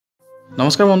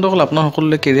নমস্কাৰ বন্ধুসকল, আপোনাৰ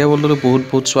সকলোলৈ কেৰিয়াৰ ৱৰ্ল্ডলৈ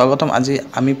বহুত স্বাগতম। আজি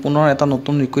আমি পুনৰ এটা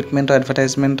নতুন ৰিক্ৰুইটমেণ্টৰ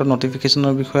এডভাৰটাইজমেণ্টৰ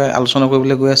নটিফিকেশ্যনৰ বিষয়ে আলোচনা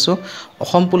কৰিবলৈ গৈ আছোঁ।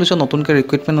 অসম পুলিচৰ নতুনকৈ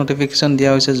ৰিক্ৰুইটমেণ্ট নটিফিকেশ্যন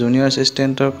দিয়া হৈছে জুনিয়ৰ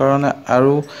এছিষ্টেণ্টৰ কাৰণে,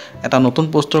 আৰু এটা নতুন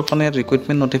পষ্টৰ কাৰণে ইয়াত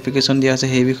ৰিক্ৰুইটমেণ্ট নটিফিকেশ্যন দিয়া হৈছে।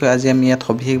 সেই বিষয়ে আজি আমি ইয়াত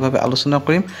সবিশেষভাৱে আলোচনা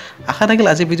কৰিম। আশা থাকিল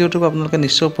আজি ভিডিঅ'টো আপোনালোকে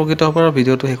নিশ্চয় উপকৃত হ'ব আৰু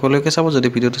ভিডিঅ'টো শেষলৈকে চাব। যদি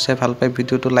ভিডিঅ'টো চাই ভাল পায়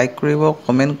ভিডিঅ'টো লাইক কৰিব,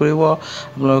 কমেণ্ট কৰিব।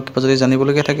 আপোনালোকে কিবা যদি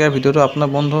জানিবলগীয়া থাকে আৰু ভিডিঅ'টো আপোনাৰ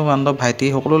বন্ধু বান্ধৱ ভাইটি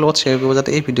সকলোৰ লগত শ্বেয়াৰ কৰিব, যাতে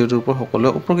এই ভিডিঅ'টোৰ ওপৰত সকলোৱে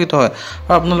উপকৃত হয়।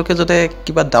 আৰু আপোনালোকে যদি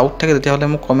কিবা ডাউট থাকে তেতিয়াহ'লে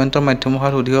মোক কমেণ্টৰ মাধ্যমৰ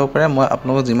সহায়ত সুধিব পাৰে। মই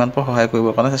আপোনালোকক যিমান পাৰোঁ সহায়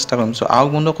কৰিবৰ কাৰণে চেষ্টা কৰিম। আহক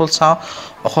বন্ধুসকল চাওঁ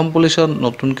অসম পুলিচৰ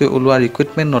নতুনকৈ ওলোৱা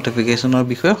ৰিক্ৰুইটমেণ্ট নটিফিকেশ্যনৰ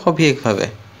বিষয়ে সবিশেষভাৱে।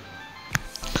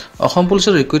 অসম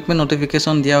পুলিচৰ ৰিক্ৰুইটমেণ্ট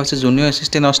নটিফিকেশ্যন দিয়া হৈছে জুনিয়ৰ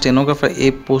এছিষ্টেণ্ট আৰু ষ্টেনোগ্ৰাফাৰ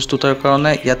এই পোষ্ট দুটাৰ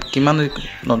কাৰণে। ইয়াত কিমান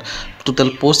টোটেল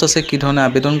পোষ্ট আছে, কি ধৰণে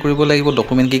আবেদন কৰিব লাগিব,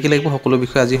 ডকুমেণ্ট কি লাগিব, সকলো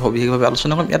বিষয়ে আজি সবিশেষভাৱে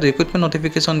আলোচনা কৰিম। ইয়াত ৰিক্ৰুইটমেণ্ট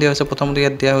নটিফিকেশ্যন দিয়া হৈছে। প্ৰথমতে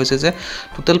ইয়াত দিয়া হৈছে যে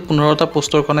টোটেল 15টা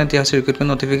পোষ্টৰ কাৰণে দিয়া হৈছে ৰিক্ৰুইটমেণ্ট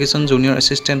নটিফিকেশ্যন জুনিয়ৰ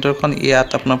এছিষ্টেণ্টৰখন। ইয়াত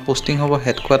আপোনাৰ পোষ্টিং হ'ব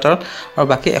হেডকোৱাৰ্টাৰত, আৰু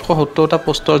বাকী 170টা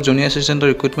পোষ্টৰ জুনিয়ৰ এছিষ্টেণ্টৰ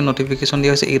ৰিক্ৰুইটমেণ্ট নটিফিকেশ্যন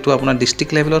দিয়া হৈছে। এইটো আপোনাৰ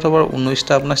ডিষ্ট্ৰিক্ট লেভেলত হ'ব, আৰু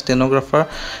 19টা আপোনাৰ ষ্টেনোগ্ৰাফাৰ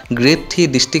গ্ৰেড 3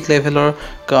 ডিষ্ট্ৰিক্ট লেভেলৰ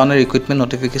কাৰণে ৰিক্ৰুইটমেণ্ট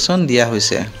নটিফিকেশ্যন দিয়া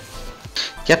হৈছে।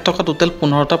 ইয়াত থকা টোটেল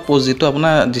 15টা পোষ্ট যিটো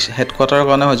আপোনাৰ হেডকোৱাৰ্টাৰৰ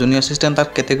কাৰণে হয় জুনিয়ৰ এছিষ্টেণ্ট, তাত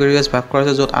কেটেগৰী ৱাইজ ভাগ কৰা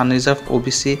হৈছে, য'ত unreserved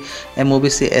OBC,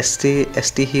 MOBC,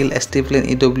 ST hill, ST plan,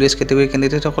 EWS category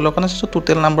কেণ্ডিডেটসকলৰ কাৰণে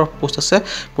টোটেল নাম্বাৰ অফ পোষ্ট আছে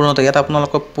 15টা। ইয়াত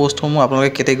আপোনালোকৰ পোষ্টসমূহ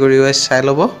আপোনালোকে কেটেগৰী ৱাইজ চাই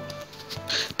ল'ব।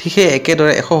 ঠিক সেই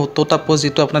একেদৰে 170টা পোষ্ট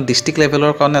যিটো আপোনাৰ ডিষ্ট্ৰিক্ট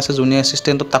লেভেলৰ কাৰণে আছে জুনিয়ৰ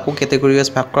এছিষ্টেণ্টত, তাকো কেটেগৰী ৱাইজ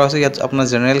ভাগ কৰা হৈছে। ইয়াত আপোনাৰ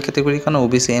জেনেৰেল কেটেগৰীৰ কাৰণে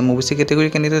OBC, MOBC কেটেগৰী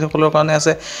কেণ্ডিডেটসকলৰ কাৰণে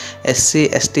আছে, SC,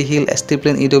 ST hill, ST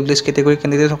plan, EWS category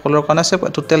কেণ্ডিডেটসকলৰ কাৰণে আছে।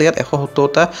 টোটেল ইয়াত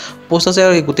 170টা পোষ্ট আছে,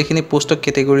 আৰু এই গোটেইখিনি পোষ্টক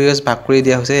কেটেগৰী ৱাইজ ভাগ কৰি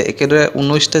দিয়া হৈছে। একেদৰে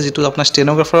 19টা যিটো আপোনাৰ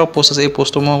ষ্টেনোগ্ৰাফাৰৰ পোষ্ট আছে, এই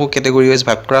পোষ্টসমূহকো কেটেগৰী ৱাইজ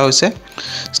ভাগ কৰা হৈছে।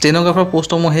 ষ্টেনোগ্ৰাফাৰ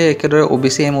পোষ্টসমূহে একেদৰে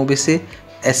OBC, MOBC,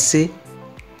 SC,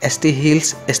 ST hills,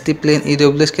 ST plan,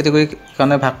 EWS কেটেগৰীৰ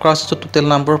কাৰণে ভাগ কৰা হৈছে। টোটেল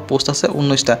নাম্বাৰ অফ পোষ্ট আছে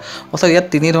 19টা। অৰ্থাৎ ইয়াত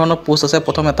তিনি ধৰণৰ পোষ্ট আছে।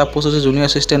 প্ৰথম এটা পোষ্ট হৈছে জুনিয়ৰ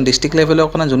এছিষ্টেণ্ট ডিষ্ট্ৰিক্ট লেভেলৰ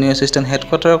কাৰণে, জুনিয়ৰ এছিষ্টেণ্ট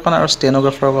হেডকোৱাৰ্টাৰৰ কাৰণে, আৰু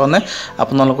ষ্টেনোগ্ৰাফাৰৰ কাৰণে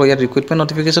আপোনালোকৰ ইয়াত ৰিক্ৰুইটমেণ্ট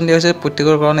নটিফিকেশ্যন দিয়া হৈছে।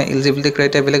 প্ৰত্যেকৰ কাৰণে এলিজিবিলিটি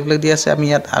ক্ৰাইটেৰিয়া বেলেগ বেলেগ দিয়া আছে। আমি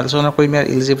ইয়াত আলোচনা কৰিম ইয়াৰ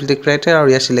এলিজিবিলিটি ক্ৰাইটেৰিয়া আৰু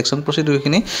ইয়াৰ চিলেকশ্যন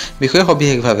প্ৰচিডিউৰখিনি বিষয়ে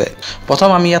সবিশেষভাৱে। প্ৰথম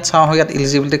আমি ইয়াত চাওঁ ইয়াত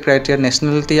এলিজিবিলিটি ক্ৰাইটেৰিয়া।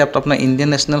 নেশ্যনেলিটি ইয়াত আপোনাৰ ইণ্ডিয়ান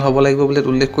নেশ্যনেল হ'ব লাগিব বুলি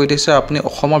উল্লেখ কৰি দিছে, আৰু আপুনি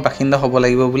অসমৰ বাসিন্দা হ'ব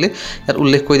লাগিব বুলি ইয়াত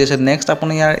উল্লেখ কৰি দিছে। নেক্সট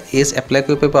আপুনি ইয়াৰ এজ এপ্লাই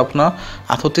কৰিব পাৰিব। আপোনাৰ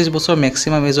 38 বছৰ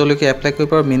মেক্সিমাম এজলৈকে এপ্লাই কৰিব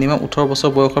পাৰিব। মিনিমাম 18 বছৰ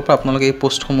বয়সৰ পৰা আপোনালোকে এই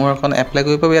পোষ্টসমূহৰ কাৰণে এপ্লাই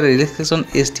কৰিব পাৰিব। ইয়াত ৰিলেক্সেশ্যন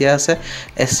এজ দিয়া আছে।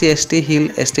 SC, ST hill,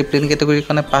 ST plan কেটেগৰীৰ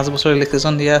কাৰণে 5 বছৰ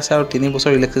ৰিলেক্সেশ্যন দিয়া আছে, আৰু 3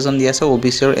 বছৰ ৰিলেক্সেশ্যন দিয়া আছে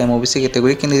OBC আৰু MOBC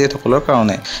কেটেগৰী কেণ্ডিডেটসকলৰ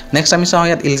কাৰণে। নেক্সট আমি চাওঁ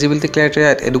ইয়াত এলিজিবিলিটি ক্ৰাইটেৰিয়া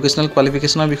এডুকেশ্যনেল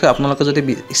কোৱালিফিকেশ্যনৰ বিষয়ে। আপোনালোকে যদি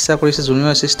ইচ্ছা কৰিছে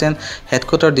জুনিয়ৰ এছিষ্টেণ্ট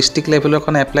হেডকোৱাৰ্টাৰ ডিষ্ট্ৰিক্ট লেভেলৰ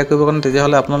কাৰণে এপ্লাই কৰিবৰ কাৰণে,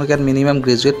 তেতিয়াহ'লে আপোনালোকে ইয়াত মিনিমাম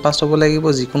গ্ৰেজুৱেট পাছ হ'ব লাগিব।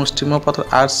 যিকোনো ষ্ট্ৰীমৰ পৰা,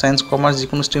 আৰ্টছ, ছায়েন্স, কমাৰ্চ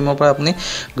যিকোনো ষ্ট্ৰীমৰ পৰা আপুনি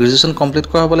গ্ৰেজুৱেশ্যন কমপ্লিট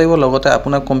কৰা হ'ব লাগিব। লগতে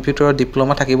আপোনাৰ কম্পিউটাৰৰ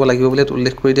ডিপ্ল'মা থাকিব লাগিব বুলি ইয়াত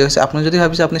উল্লেখ কৰি দিয়া হৈছে। আপুনি যদি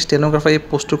ভাবিছে আপুনি ষ্টেনোগ্ৰাফাৰ এই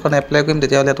পোষ্টটোৰ কাৰণে এপ্লাই কৰিম,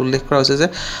 তেতিয়াহ'লে ইয়াত উল্লেখ কৰা হৈছে যে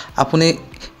আপুনি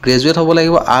গ্ৰেজুৱেট হ'ব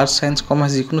লাগিব। আৰ্টছ, ছায়েন্স,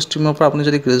 কমাৰ্চ যিকোনো ষ্ট্ৰীমৰ পৰা আপুনি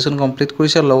যদি গ্ৰেজুৱেশ্যন কমপ্লিট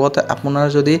কৰিছে, লগতে আপোনাৰ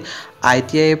যদি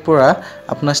ITI পৰা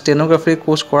আপোনাৰ ষ্টেনোগ্ৰাফাৰী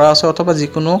কোৰ্চ কৰা আছে, অথবা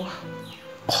যিকোনো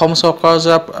অসম চৰকাৰৰ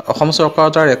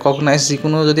দ্বাৰা ৰেকগনাইজ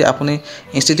যিকোনো যদি আপুনি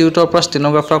ইনষ্টিটিউটৰ পৰা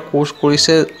ষ্টেনোগ্ৰাফাৰ কোৰ্চ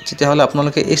কৰিছে, তেতিয়াহ'লে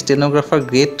আপোনালোকে এই ষ্টেনোগ্ৰাফাৰ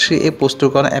গ্ৰেড 3 এই পোষ্টটোৰ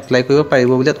কাৰণে এপ্লাই কৰিব পাৰিব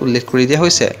বুলি ইয়াত উল্লেখ কৰি দিয়া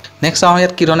হৈছে। নেক্সট চাওঁ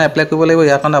ইয়াত কি ধৰণে এপ্লাই কৰিব লাগিব।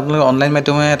 ইয়াৰ কাৰণে আপোনালোকে অনলাইন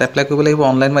মাধ্যমেৰে ইয়াত এপ্লাই কৰিব লাগিব।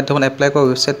 অনলাইন মাধ্যমত এপ্লাই কৰা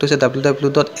ৱেবছাইটটো হৈছে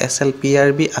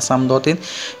www.slprbassam.in।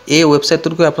 এই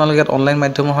ৱেবছাইটটোত গৈ আপোনালোকে ইয়াত অনলাইন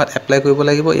মাধ্যমৰ সহায়ত এপ্লাই কৰিব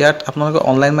লাগিব। ইয়াত আপোনালোকে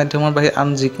অনলাইন মাধ্যমৰ বাহিৰে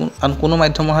আন কোনো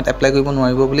মাধ্যমৰ সহায়ত এপ্লাই কৰিব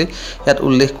নোৱাৰিব বুলি ইয়াত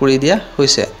উল্লেখ কৰি দিয়া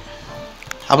হৈছে।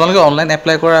 আপোনালোকে অনলাইন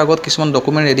এপ্লাই কৰাৰ আগত কিছুমান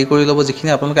ডকুমেণ্ট ৰেডি কৰি ল'ব, যিখিনি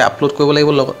আপোনালোকে আপলোড কৰিব লাগিব।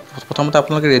 প্ৰথমতে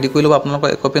আপোনালোকে ৰেডি কৰি ল'ব আপোনালোকৰ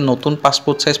একপি নতুন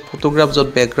পাছপোৰ্ট চাইজ ফটোগ্ৰাফ, য'ত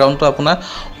বেকগ্ৰাউণ্ডটো আপোনাৰ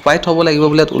হোৱাইট হ'ব লাগিব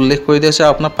বুলি ইয়াত উল্লেখ কৰি দিয়া হৈছে,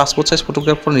 আৰু আপোনাৰ পাছপোৰ্ট চাইজ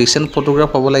ফটোগ্ৰাফৰ ৰিচেণ্ট ফটোগ্ৰাফ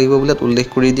হ'ব লাগিব বুলি ইয়াত উল্লেখ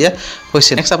কৰি দিয়া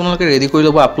হৈছে। নেক্সট আপোনালোকে ৰেডি কৰি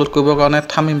ল'ব আপলোড কৰিবৰ কাৰণে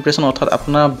থাম্ব ইমপ্ৰেশ্যন, অৰ্থাৎ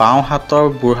আপোনাৰ বাওঁ হাতৰ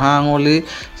বুঢ়া আঙুলিৰ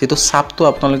যিটো চাপটো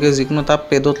আপোনালোকে যিকোনো এটা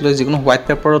পেডত লৈ, যিকোনো হোৱাইট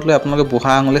পেপাৰত লৈ আপোনালোকে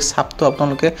বুঢ়া আঙুলিৰ চাপটো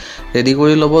আপোনালোকে ৰেডি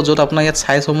কৰি ল'ব, য'ত আপোনাৰ ইয়াত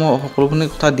চাইজসমূহ সকলোখিনি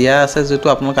কথা দিয়া আছে, যিটো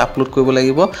আপোনালোকে আপলোড কৰিব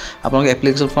লাগিব আপোনালোকে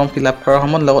এপ্লিকেশ্যন ফৰ্ম ফিল আপ কৰাৰ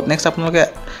সময়ত। লগত নেক্সট আপোনালোকে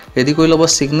ৰেডি কৰি ল'ব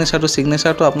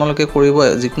ছিগনেচাৰটো আপোনালোকে কৰিব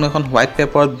যিকোনো এখন হোৱাইট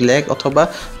পেপাৰত ব্লেক অথবা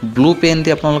ব্লু পেন দি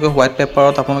আপোনালোকে হোৱাইট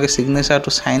পেপাৰত আপোনালোকে ছিগনেচাৰটো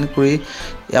চাইন কৰি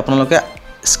আপোনালোকে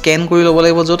স্কেন কৰি ল'ব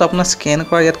লাগিব, য'ত আপোনাৰ স্কেন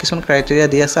কৰা ইয়াত কিছুমান ক্ৰাইটেৰিয়া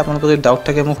দিয়া আছে। আপোনালোকৰ যদি ডাউট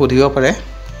থাকে মোক সুধিব পাৰে।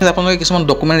 আপোনালোকে কিছুমান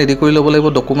ডকুমেণ্ট ৰেডি কৰি ল'ব লাগিব।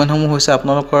 ডকুমেণ্টসমূহ হৈছে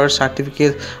আপোনালোকৰ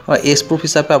চাৰ্টিফিকেট, এজ প্ৰুফ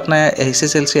হিচাপে আপোনাৰ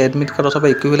SSLC এডমিট কাৰ্ড অথবা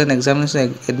ইকুইভেলেণ্ট এক্সামিনেশ্যন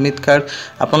এডমিট কাৰ্ড,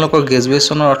 আপোনালোকৰ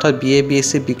গ্ৰেজুৱেশ্যনৰ অৰ্থাৎ BA,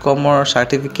 BSc, BCom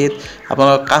চাৰ্টিফিকেট,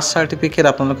 আপোনালোকৰ কাষ্ট চাৰ্টিফিকেট,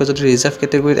 আপোনালোকে যদি ৰিজাৰ্ভ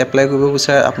কেটেগৰীত এপ্লাই কৰিব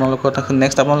বিচাৰে আপোনালোকৰ।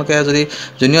 নেক্সট আপোনালোকে যদি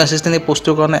জুনিয়ৰ এছিষ্টেণ্ট এই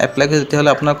পোষ্টটোৰ কাৰণে এপ্লাই কৰিছে,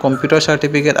 তেতিয়াহ'লে আপোনাৰ কম্পিউটাৰ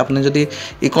চাৰ্টিফিকেট, আপুনি যদি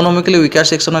ইকনমিকেলি উইকাৰ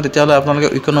ছেকশ্যনৰ, তেতিয়াহ'লে আপোনালোকে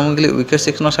ইকনমিকেলি উইকাৰ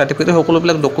ছেকশ্যনৰ চাৰ্টিফিকেট,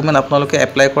 সকলোবিলাক ডকুমেণ্ট আপোনালোকে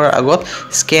এপ্লাই কৰাৰ আগত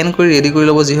স্কেন কৰি ৰেডি কৰি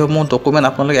ল'ব। যিসমূহ ডকুমেণ্ট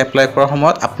আপোনালোকে আপোনালোকে এপ্লাই কৰাৰ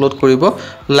সময়ত আপলোড কৰিব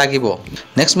লাগিব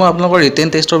নেক্সট মই আপোনালোকৰ ৰিটেন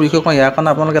টেষ্টৰ বিষয়ে কওঁ ইয়াৰ কাৰণে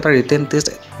আপোনালোকে এটা ৰিটেন টেষ্ট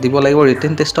দিব লাগিব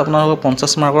ৰিটেন টেষ্টটো আপোনালোকৰ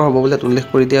 50 মাৰ্কৰ হ'ব বুলি উল্লেখ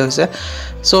কৰি দিয়া হৈছে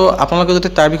সো আপোনালোকে যদি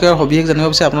তাৰ বিষয়ে সবিশেষ জানিব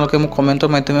বিচাৰে আপোনালোকে মোক কমেন্টৰ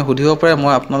মাধ্যমে সুধিব পাৰে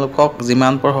মই আপোনালোকক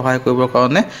যিমান পাৰো সহায় কৰিবৰ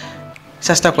কাৰণে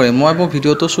চেষ্টা কৰিম মই মোৰ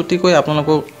ভিডিওটো ছুটি কৰি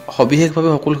আপোনালোকক সবিশেষভাৱে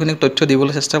সকলোখিনি তথ্য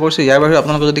দিবলৈ চেষ্টা কৰিছো ইয়াৰ বাবে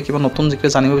আপোনালোকে যদি কিবা নতুন জিকে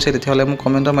জানিব বিচাৰে তেতিয়াহ'লে মোক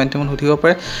কমেন্টৰ মাধ্যমত সুধিব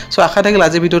পাৰে সো আশা থাকিল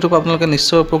আজি ভিডিওটো আপোনালোকে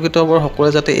নিশ্চয় উপকৃত হ'ব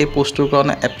সকলোৱে যাতে এই পোষ্টটোৰ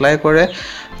কাৰণে এপ্লাই কৰে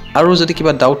আৰু যদি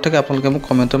কিবা ডাউট থাকে আপোনালোকে মোক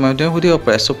কমেন্টৰ মাধ্যমে সুধিব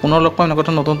পাৰে সো পুনৰ লগ পাম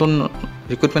নতুন নতুন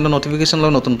ৰিক্ৰুটমেন্টৰ নটিফিকেশন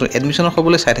লৈ নতুন এডমিশনৰ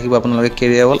খবৰলৈ চাই থাকিব আপোনালোকে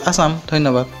কেৰিয়াৰ ৱল আসাম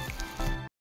ধন্যবাদ